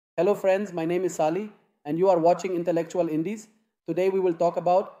Hello friends, my name is Sali and you are watching Intellectual Indies. Today we will talk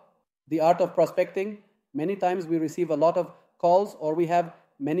about the art of prospecting. Many times we receive a lot of calls or we have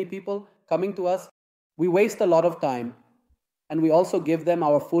many people coming to us. We waste a lot of time and we also give them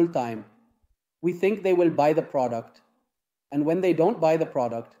our full time. We think they will buy the product, and when they don't buy the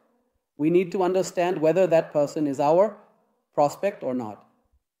product, we need to understand whether that person is our prospect or not.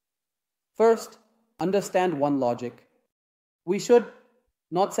 First, understand one logic. We should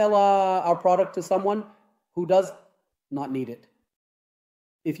not sell our product to someone who does not need it.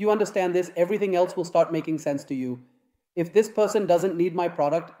 If you understand this, everything else will start making sense to you. If this person doesn't need my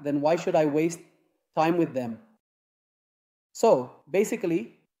product, then why should I waste time with them? So,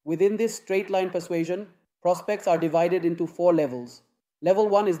 basically, within this straight line persuasion, prospects are divided into 4 levels. Level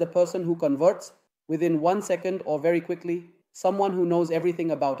 1 is the person who converts within 1 second or very quickly, someone who knows everything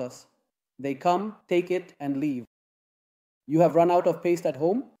about us. They come, take it, and leave. You have run out of paste at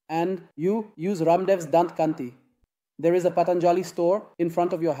home and you use Ramdev's Dant Kanti. There is a Patanjali store in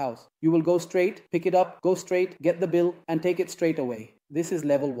front of your house. You will go straight, pick it up, go straight, get the bill, and take it straight away. This is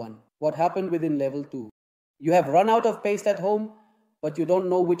level 1. What happened within level 2? You have run out of paste at home, but you don't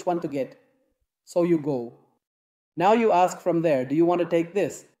know which one to get. So you go. Now you ask from there, do you want to take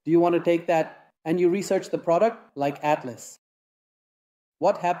this? Do you want to take that? And you research the product like Atlas.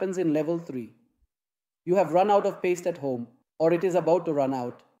 What happens in level 3? You have run out of paste at home, or it is about to run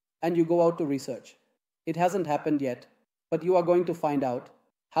out, and you go out to research. It hasn't happened yet, but you are going to find out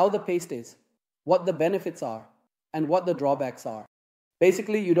how the paste is, what the benefits are, and what the drawbacks are.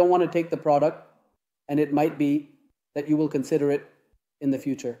 Basically, you don't want to take the product, and it might be that you will consider it in the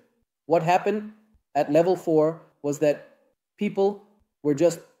future. What happened at level 4 was that people were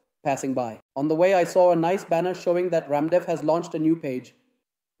just passing by. On the way, I saw a nice banner showing that Ramdev has launched a new page.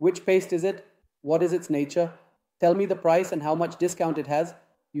 Which paste is it? What is its nature? Tell me the price and how much discount it has.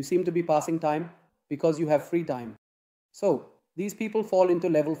 You seem to be passing time because you have free time. So, these people fall into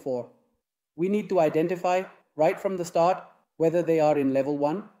level 4. We need to identify right from the start whether they are in level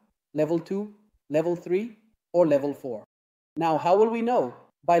 1, level 2, level 3, or level 4. Now, how will we know?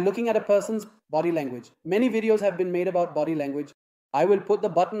 By looking at a person's body language. Many videos have been made about body language. I will put the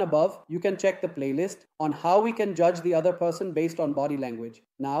button above. You can check the playlist on how we can judge the other person based on body language.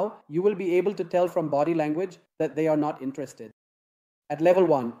 Now, you will be able to tell from body language that they are not interested. At level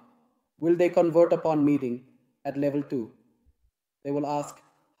 1, will they convert upon meeting? At level 2, they will ask,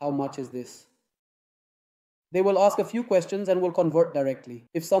 how much is this? They will ask a few questions and will convert directly.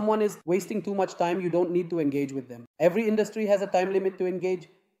 If someone is wasting too much time, you don't need to engage with them. Every industry has a time limit to engage.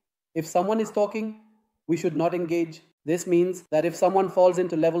 If someone is talking, we should not engage. This means that if someone falls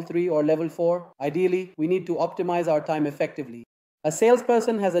into level 3 or level 4, ideally, we need to optimize our time effectively. A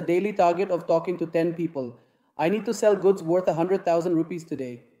salesperson has a daily target of talking to 10 people. I need to sell goods worth 100,000 rupees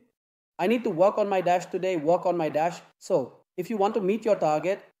today. I need to work on my dash today, work on my dash. So, if you want to meet your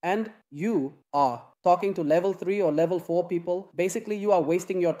target and you are talking to level 3 or level 4 people, basically you are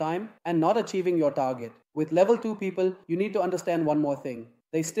wasting your time and not achieving your target. With level 2 people, you need to understand one more thing.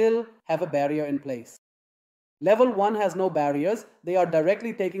 They still have a barrier in place. Level 1 has no barriers. They are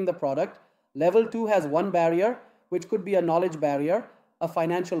directly taking the product. Level 2 has one barrier, which could be a knowledge barrier, a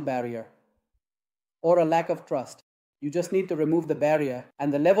financial barrier, or a lack of trust. You just need to remove the barrier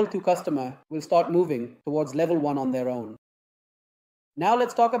and the level 2 customer will start moving towards level 1 on their own. Now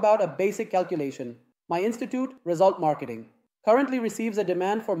let's talk about a basic calculation. My institute, Result Marketing, currently receives a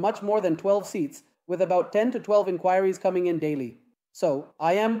demand for much more than 12 seats with about 10 to 12 inquiries coming in daily. So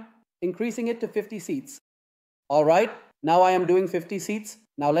I am increasing it to 50 seats. Alright, now I am doing 50 seats.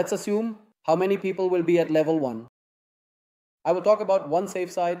 Now let's assume how many people will be at level 1. I will talk about one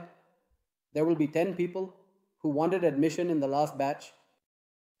safe side. There will be 10 people who wanted admission in the last batch.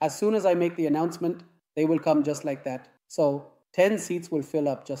 As soon as I make the announcement, they will come just like that. So 10 seats will fill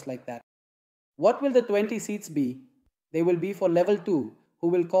up just like that. What will the 20 seats be? They will be for level 2, who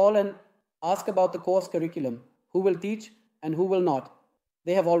will call and ask about the course curriculum, who will teach and who will not.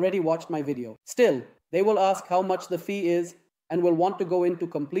 They have already watched my video. Still, they will ask how much the fee is and will want to go into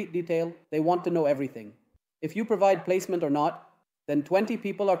complete detail. They want to know everything. If you provide placement or not, then 20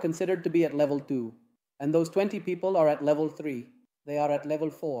 people are considered to be at level 2. And those 20 people are at level 3. They are at level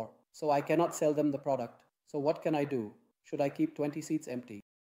 4. So I cannot sell them the product. So what can I do? Should I keep 20 seats empty?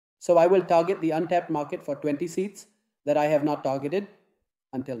 So I will target the untapped market for 20 seats that I have not targeted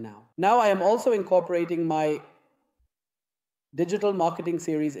until now. Now I am also incorporating my digital marketing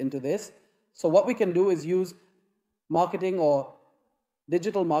series into this. So what we can do is use marketing or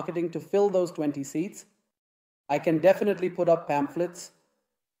digital marketing to fill those 20 seats. I can definitely put up pamphlets.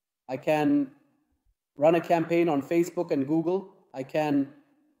 I can run a campaign on Facebook and Google. I can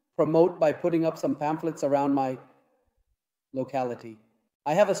promote by putting up some pamphlets around my locality.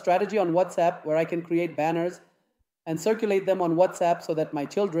 I have a strategy on WhatsApp where I can create banners and circulate them on WhatsApp so that my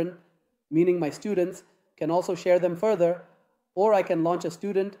children, meaning my students, can also share them further, or I can launch a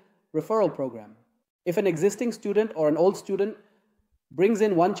student referral program. If an existing student or an old student brings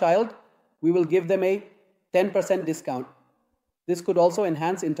in one child, we will give them a 10% discount. This could also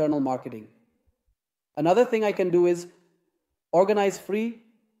enhance internal marketing. Another thing I can do is organize free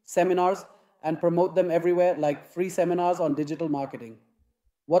seminars and promote them everywhere, like free seminars on digital marketing.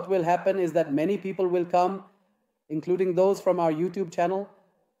 What will happen is that many people will come, including those from our YouTube channel,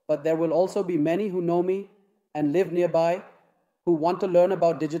 but there will also be many who know me and live nearby who want to learn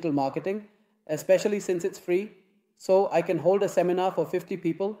about digital marketing, especially since it's free. So I can hold a seminar for 50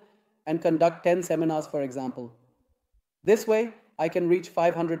 people and conduct 10 seminars, for example. This way, I can reach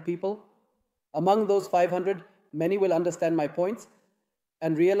 500 people. Among those 500, many will understand my points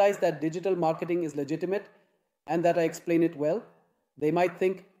and realize that digital marketing is legitimate and that I explain it well. They might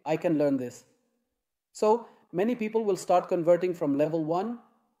think I can learn this. So many people will start converting from level 1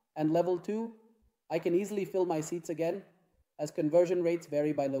 and level 2. I can easily fill my seats again as conversion rates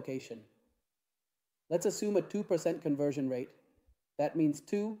vary by location. Let's assume a 2% conversion rate. That means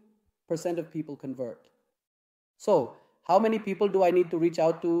 2% of people convert. So how many people do I need to reach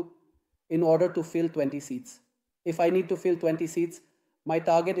out to in order to fill 20 seats? If I need to fill 20 seats, my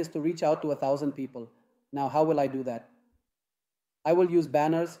target is to reach out to 1,000 people. Now, how will I do that? I will use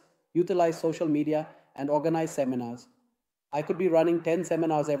banners, utilize social media, and organize seminars. I could be running 10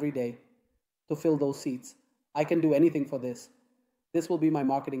 seminars every day to fill those seats. I can do anything for this. This will be my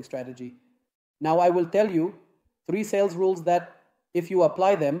marketing strategy. Now, I will tell you 3 sales rules that, if you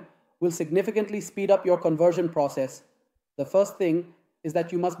apply them, will significantly speed up your conversion process. The first thing is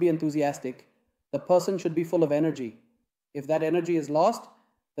that you must be enthusiastic. The person should be full of energy. If that energy is lost,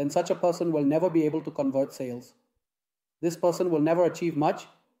 then such a person will never be able to convert sales. This person will never achieve much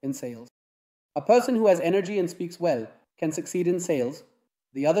in sales. A person who has energy and speaks well can succeed in sales.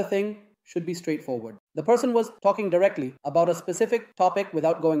 The other thing should be straightforward. The person was talking directly about a specific topic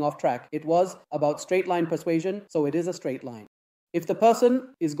without going off track. It was about straight line persuasion, so it is a straight line. If the person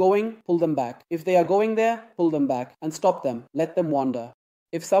is going, pull them back. If they are going there, pull them back and stop them. Let them wander.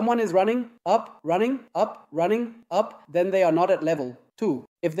 If someone is running up, then they are not at level 2.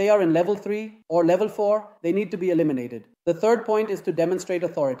 If they are in level 3 or level 4, they need to be eliminated. The third point is to demonstrate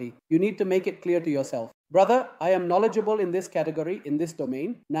authority. You need to make it clear to yourself. Brother, I am knowledgeable in this category, in this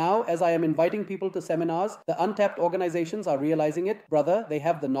domain. Now, as I am inviting people to seminars, the untapped organizations are realizing it. Brother, they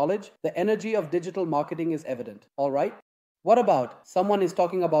have the knowledge. The energy of digital marketing is evident. All right? What about someone is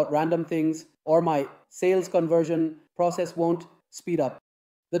talking about random things, or my sales conversion process won't speed up?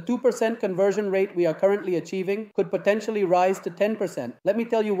 The 2% conversion rate we are currently achieving could potentially rise to 10%. Let me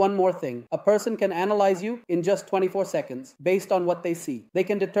tell you one more thing. A person can analyze you in just 24 seconds based on what they see. They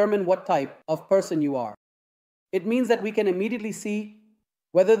can determine what type of person you are. It means that we can immediately see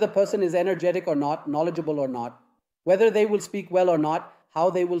whether the person is energetic or not, knowledgeable or not, whether they will speak well or not,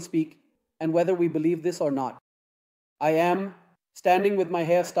 how they will speak, and whether we believe this or not. I am standing with my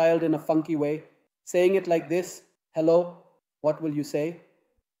hair styled in a funky way, saying it like this. Hello, what will you say?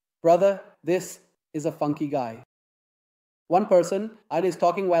 Brother, this is a funky guy. One person is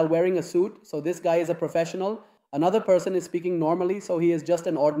talking while wearing a suit, so this guy is a professional. Another person is speaking normally, so he is just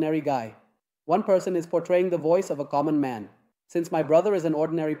an ordinary guy. One person is portraying the voice of a common man. Since my brother is an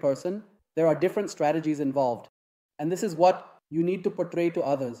ordinary person, there are different strategies involved. And this is what you need to portray to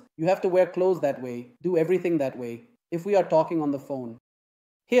others. You have to wear clothes that way, do everything that way. If we are talking on the phone,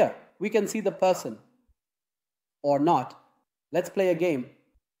 here, we can see the person. Or not. Let's play a game.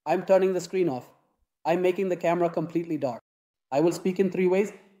 I'm turning the screen off. I'm making the camera completely dark. I will speak in 3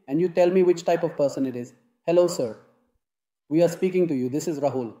 ways and you tell me which type of person it is. Hello, sir. We are speaking to you. This is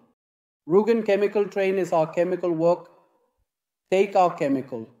Rahul. Rugen Chemical Train is our chemical work. Take our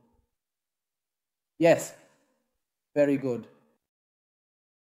chemical. Yes. Very good.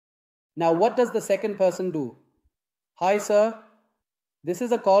 Now, what does the second person do? Hi, sir. This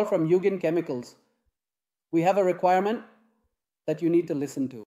is a call from Yugen Chemicals. We have a requirement that you need to listen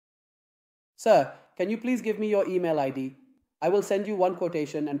to. Sir, can you please give me your email ID? I will send you one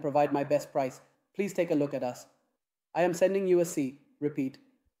quotation and provide my best price. Please take a look at us. I am sending you a C, repeat,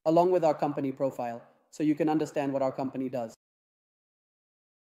 along with our company profile, so you can understand what our company does.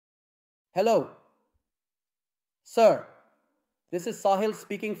 Hello. Sir, this is Sahil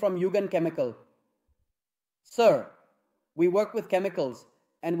speaking from Yugen Chemical. Sir, we work with chemicals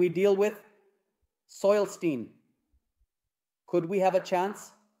and we deal with Soilstein. Could we have a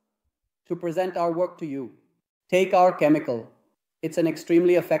chance to present our work to you? Take our chemical. It's an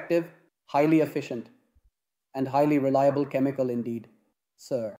extremely effective, highly efficient, and highly reliable chemical indeed,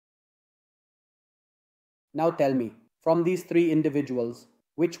 sir. Now tell me, from these three individuals,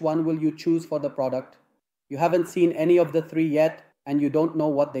 which one will you choose for the product? You haven't seen any of the three yet, and you don't know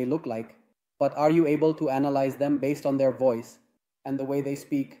what they look like. But are you able to analyze them based on their voice and the way they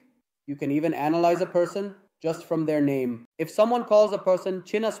speak? You can even analyze a person just from their name. If someone calls a person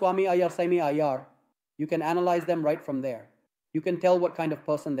Chinnaswamy Ayar Saimi Ayar, you can analyze them right from there. You can tell what kind of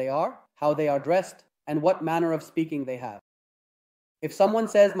person they are, how they are dressed, and what manner of speaking they have. If someone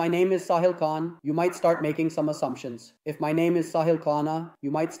says, my name is Sahil Khan, you might start making some assumptions. If my name is Sahil Khana,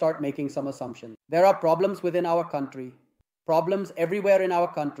 you might start making some assumptions. There are problems within our country, problems everywhere in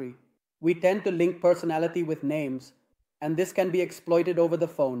our country. We tend to link personality with names, and this can be exploited over the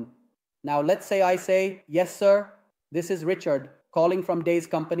phone. Now let's say I say, yes sir, this is Richard, calling from Day's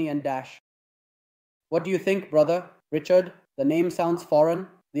Company and Dash. What do you think, brother? Richard, the name sounds foreign.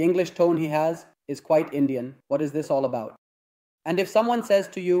 The English tone he has is quite Indian. What is this all about? And if someone says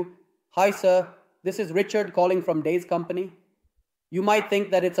to you, hi sir, this is Richard calling from Day's Company, you might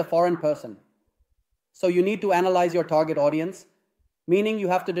think that it's a foreign person. So you need to analyze your target audience, meaning you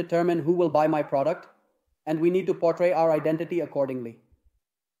have to determine who will buy my product, and we need to portray our identity accordingly.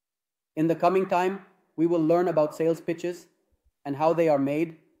 In the coming time, we will learn about sales pitches and how they are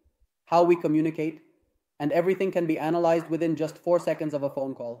made, how we communicate, and everything can be analyzed within just 4 seconds of a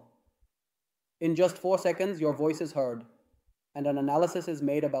phone call. In just 4 seconds, your voice is heard, and an analysis is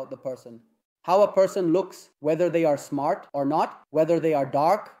made about the person. How a person looks, whether they are smart or not, whether they are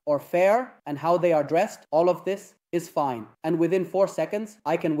dark or fair, and how they are dressed, all of this is fine. And within 4 seconds,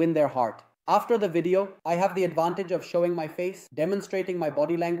 I can win their heart. After the video, I have the advantage of showing my face, demonstrating my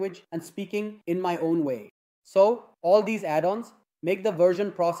body language, and speaking in my own way. So, all these add-ons make the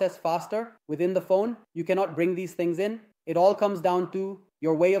version process faster within the phone. You cannot bring these things in. It all comes down to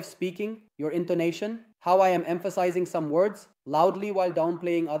your way of speaking, your intonation, how I am emphasizing some words loudly while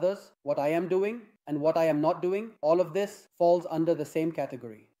downplaying others, what I am doing and what I am not doing. All of this falls under the same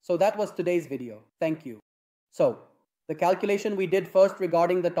category. So that was today's video. Thank you. So, the calculation we did first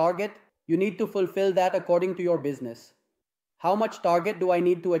regarding the target, you need to fulfill that according to your business. How much target do I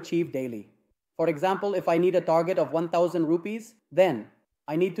need to achieve daily? For example, if I need a target of 1000 rupees, then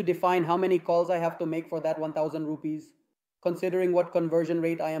I need to define how many calls I have to make for that 1000 rupees. Considering what conversion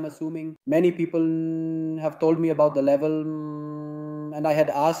rate I am assuming. Many people have told me about the level, and I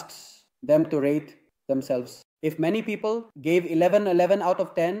had asked them to rate themselves. If many people gave 11 out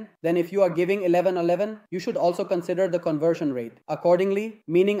of 10, then if you are giving 11, you should also consider the conversion rate. Accordingly,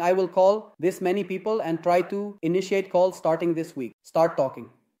 meaning I will call this many people and try to initiate calls starting this week. Start talking.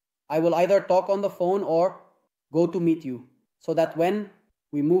 I will either talk on the phone or go to meet you, so that when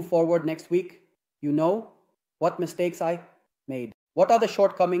we move forward next week, you know what mistakes I made. What are the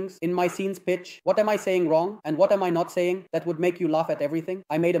shortcomings in my scene's pitch? What am I saying wrong? And what am I not saying that would make you laugh at everything?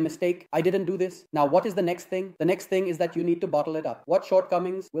 I made a mistake. I didn't do this. Now, what is the next thing? The next thing is that you need to bottle it up. What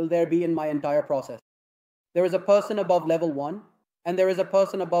shortcomings will there be in my entire process? There is a person above level 1 and there is a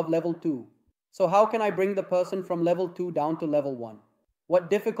person above level 2. So how can I bring the person from level 2 down to level 1? What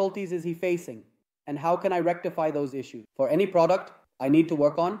difficulties is he facing? And how can I rectify those issues? For any product I need to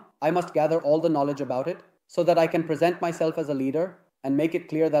work on, I must gather all the knowledge about it, so that I can present myself as a leader and make it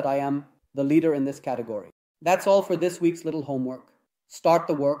clear that I am the leader in this category. That's all for this week's little homework. Start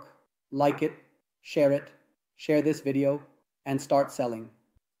the work, like it, share this video, and start selling.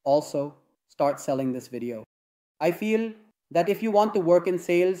 Also, start selling this video. I feel that if you want to work in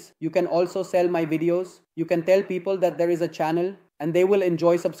sales, you can also sell my videos. You can tell people that there is a channel and they will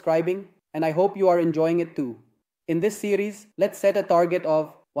enjoy subscribing, and I hope you are enjoying it too. In this series, let's set a target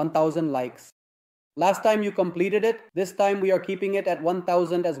of 1000 likes. Last time you completed it, this time we are keeping it at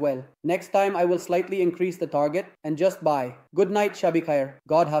 1000 as well. Next time I will slightly increase the target and just buy. Good night, Shabi Khair.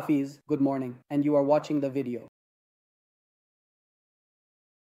 God Hafiz. Good morning. And you are watching the video.